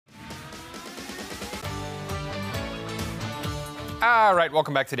All right,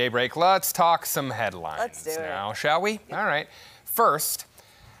 welcome back to Daybreak. Let's talk some headlines Let's do it. now, shall we? All right. First,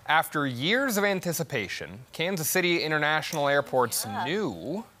 after years of anticipation, Kansas City International Airport's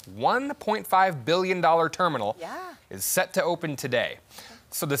new $1.5 billion terminal is set to open today.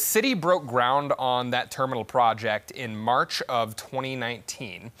 So the city broke ground on that terminal project in March of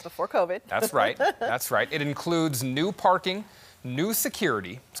 2019. Before COVID. That's right. That's right. It includes new parking, new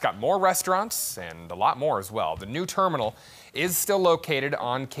security. It's got more restaurants and a lot more as well. The new terminal is still located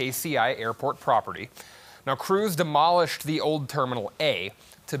on KCI Airport property. Now, crews demolished the old Terminal A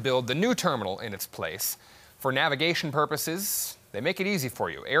to build the new terminal in its place. For navigation purposes, they make it easy for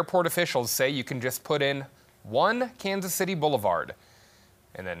you. Airport officials say you can just put in one Kansas City Boulevard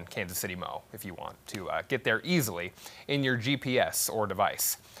and then Kansas City Mo if you want to get there easily in your GPS or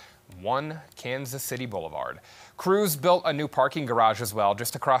device. One Kansas City Boulevard. Crews built a new parking garage as well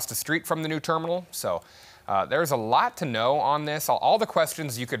just across the street from the new terminal. So there's a lot to know on this. All the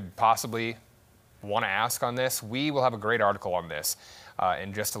questions you could possibly want to ask on this. We will have a great article on this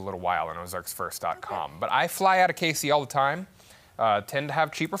in just a little while on ozarksfirst.com. But I fly out of KC all the time. Tend to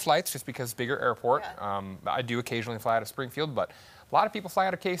have cheaper flights just because bigger airport. I do occasionally fly out of Springfield, but a lot of people fly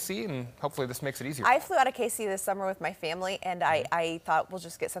out of KC, and hopefully this makes it easier. I flew out of KC this summer with my family, and I thought we'll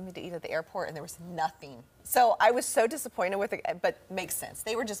just get something to eat at the airport, and there was nothing. So I was so disappointed with it, but makes sense.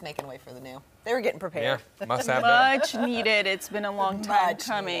 They were just making way for the new. They were getting prepared. Yeah, must have been. Much needed. It's been a long time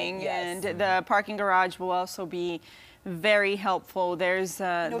coming, yes. and the parking garage will also be very helpful. There's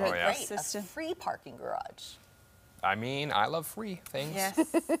It'll be the great. system. A free parking garage. I mean, I love free things. Yes,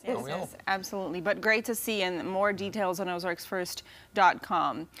 yes, absolutely. But great to see, and more details on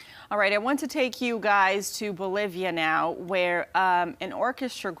ozarksfirst.com. All right, I want to take you guys to Bolivia now, where an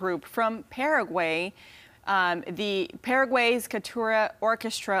orchestra group from Paraguay, the Paraguay's Catura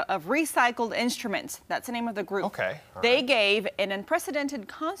Orchestra of Recycled Instruments, that's the name of the group. Okay. They gave an unprecedented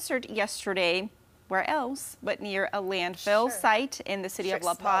concert yesterday. Where else but near a landfill site in the city of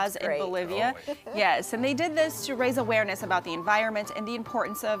La Paz in Bolivia. Yes, and they did this to raise awareness about the environment and the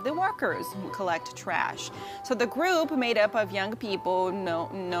importance of the workers who collect trash. So the group, made up of young people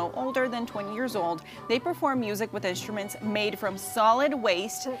no older than 20 years old, they perform music with instruments made from solid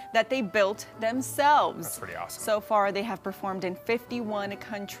waste that they built themselves. That's pretty awesome. So far, they have performed in 51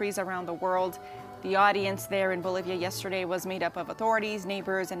 countries around the world. The audience there in Bolivia yesterday was made up of authorities,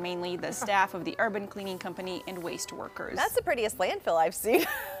 neighbors, and mainly the staff of the urban cleaning company and waste workers. That's the prettiest landfill I've seen.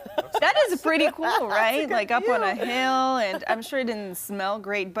 That is pretty cool, right? Like up on a hill, and I'm sure it didn't smell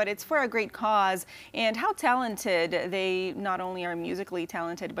great, but it's for a great cause. And how talented they not only are musically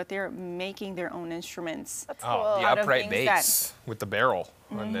talented, but they're making their own instruments. That's cool. Oh, the Out of upright things bass with the barrel.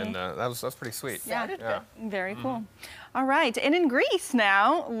 And then that's pretty sweet. Yeah, very cool. All right, and in Greece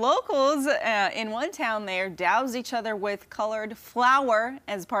now, locals in one town there doused each other with colored flour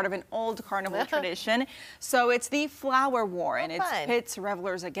as part of an old carnival tradition. So it's the flour war, and it pits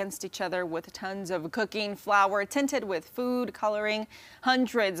revelers against each other with tons of cooking flour tinted with food coloring.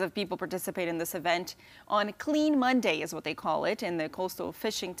 Hundreds of people participate in this event on Clean Monday is what they call it, in the coastal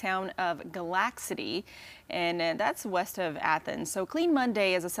fishing town of Galaxity, and that's west of Athens. So Clean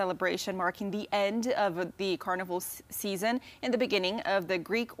Monday is a celebration marking the end of the carnival season and the beginning of the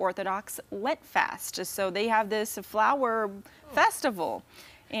Greek Orthodox Lent fast. So they have this flower festival.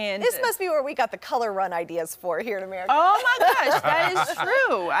 And this must be where we got the color run ideas for here in America. Oh my gosh, that is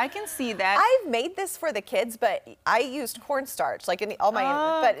true. I can see that. I've made this for the kids, but I used cornstarch, like in all my.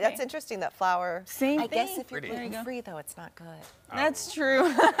 But that's interesting that flour. Same I thing. guess if you're gluten-free, though, it's not good. That's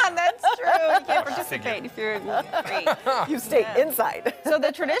true. That's true. You can't participate if you're gluten-free. You stay inside. So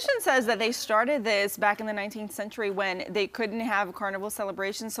the tradition says that they started this back in the 19th century when they couldn't have carnival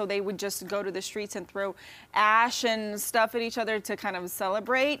celebrations, so they would just go to the streets and throw ash and stuff at each other to kind of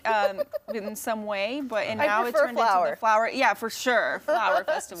celebrate in some way. And now it turned into the flower. Yeah, for sure. Flower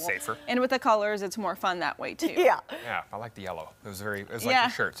festival. Safer. And with the colors, it's more fun that way too. Yeah. Yeah, I like the yellow. It was like your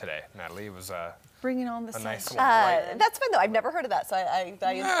shirt today, Natalie. It was bringing on the a nice sun. one. That's fun though. I've never heard of that, so I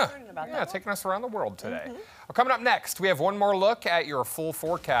learned about that. Yeah, taking us around the world today. Well, coming up next, we have one more look at your full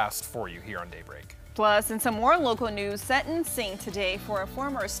forecast for you here on Daybreak. Plus, in some more local news, sentencing today for a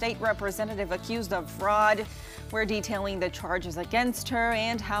former state representative accused of fraud. We're detailing the charges against her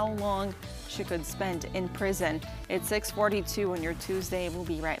and how long she could spend in prison. It's 6:42 on your Tuesday. We'll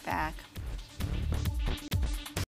be right back.